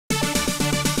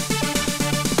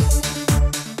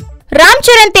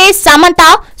Charan, Samantha,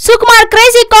 Sukumar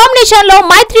crazy combination lo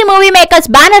Maitri movie makers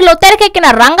banner lo తెరకెక్కిన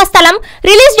Rangasthalam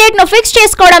release date ను fix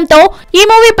చేసుకోవడంతో ఈ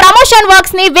movie promotion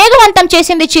works ని వేగవంతం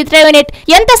చేసింది చిత్ర యూనిట్.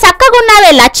 ఎంత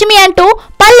సక్కగున్నావే లక్ష్మి అంటూ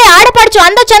పల్లె ఆడపడుచు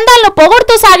అందచందాలను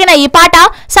పొగుడుతూ సాగిన ఈ పాట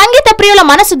సంగీత ప్రియుల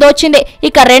మనసు దోచింది.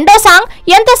 ఇక రెండో సాంగ్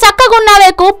ఎంత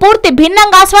సక్కగున్నావేకు పూర్తి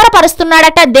భిన్నంగా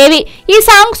స్వరపరుస్తున్నాడట దేవి. ఈ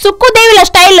సాంగ్ సుక్కుదేవిల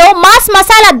స్టైల్లో మాస్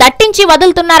మసాలా దట్టించి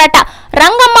వదులుతున్నారట.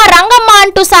 రంగమ్మ రంగమ్మ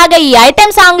అంటూ సాగే ఈ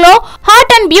ఐటెం సాంగ్ లో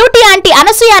hot and beauty aunty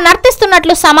Anasuya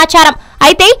నర్తిస్తున్నట్లు సమాచారం.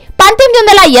 అయితే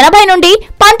 1980 నుండి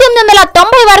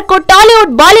 1990 వరకు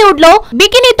టాలీవుడ్ బాలీవుడ్ లో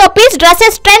బికినీతో పీస్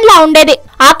డ్రెస్సెస్ ట్రెండ్ లా ఉండేది.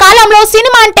 ఆ కాలంలో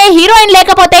సినిమా అంటే హీరోయిన్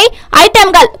లేకపోతే ఐటెం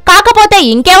గర్ల్, కాకపోతే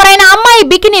ఇంకెవరైనా అమ్మాయి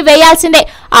బికినీ వేయాల్సిందే.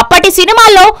 అప్పటి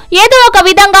సినిమాల్లో ఏదో ఒక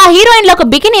విధంగా హీరోయిన్లకు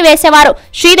బికినీ వేసేవారు.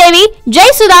 శ్రీదేవి,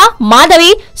 జయసుధా,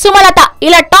 మాధవి, సుమలత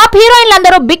ఇలా టాప్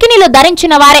హీరోయిన్లందరూ బికినీలు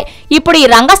ధరించిన వారే. ఇప్పుడు ఈ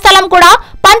రంగస్థలం కూడా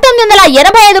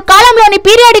 1985 కాలంలోని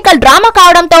పీరియాడికల్ డ్రామా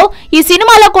కావడంతో ఈ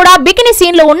సినిమాలో కూడా బికినీ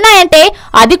సీన్లు ఉన్నాయంటే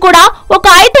అది కూడా ఒక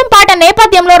ఐటెం పాట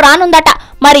నేపథ్యంలో రానుందట.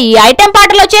 మరి ఈ ఐటెం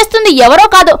పాటలో చేస్తుంది ఎవరో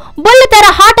కాదు, బుల్లితెర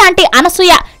హాట్ ఆంటీ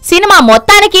అనసూయ. సినిమా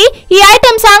మొత్తానికి ఈ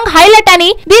ఐటెం సాంగ్ హైలైట్ అని,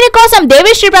 దీనికోసం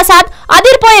దేవిశ్రీ ప్రసాద్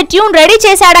అదిరిపోయే ట్యూన్ రెడీ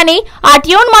చేశాడని, ఆ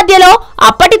ట్యూన్ మధ్యలో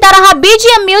అప్పటి తరహా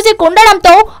బీజిఎం మ్యూజిక్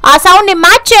ఉండడంతో ఆ సౌండ్ ని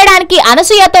మ్యాచ్ చేయడానికి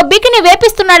అనసూయతో బికిని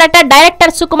వేపిస్తున్నాడట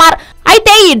డైరెక్టర్ సుకుమార్.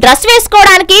 అయితే ఈ డ్రెస్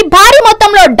వేసుకోవడానికి భారీ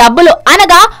మొత్తంలో డబ్బులు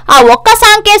అనగా ఆ ఒక్క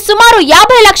సాంగ్కే సుమారు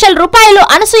 50 లక్షల రూపాయలు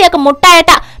అనసూయకు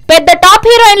ముట్టాయట. పెద్ద టాప్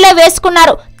హీరోయిన్లే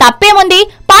వేసుకున్నారు. తప్పేముంది,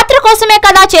 పాత్ర కోసమే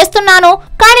కదా చేస్తున్నాను,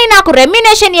 కానీ నాకు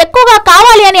రెమ్యునేషన్ ఎక్కువగా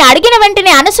కావాలి అని అడిగిన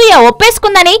వెంటనే అనసూయ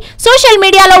ఒప్పేసుకుందని సోషల్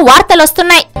మీడియాలో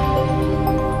వార్తలొస్తున్నాయి.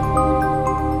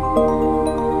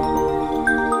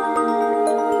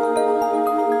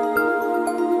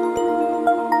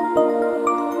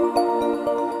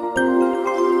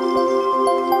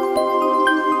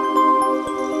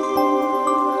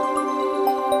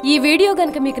 ఈ వీడియో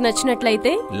గనుక మీకు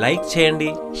నచ్చినట్లయితే లైక్ చేయండి,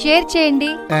 షేర్ చేయండి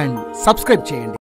అండ్ సబ్స్క్రైబ్ చేయండి.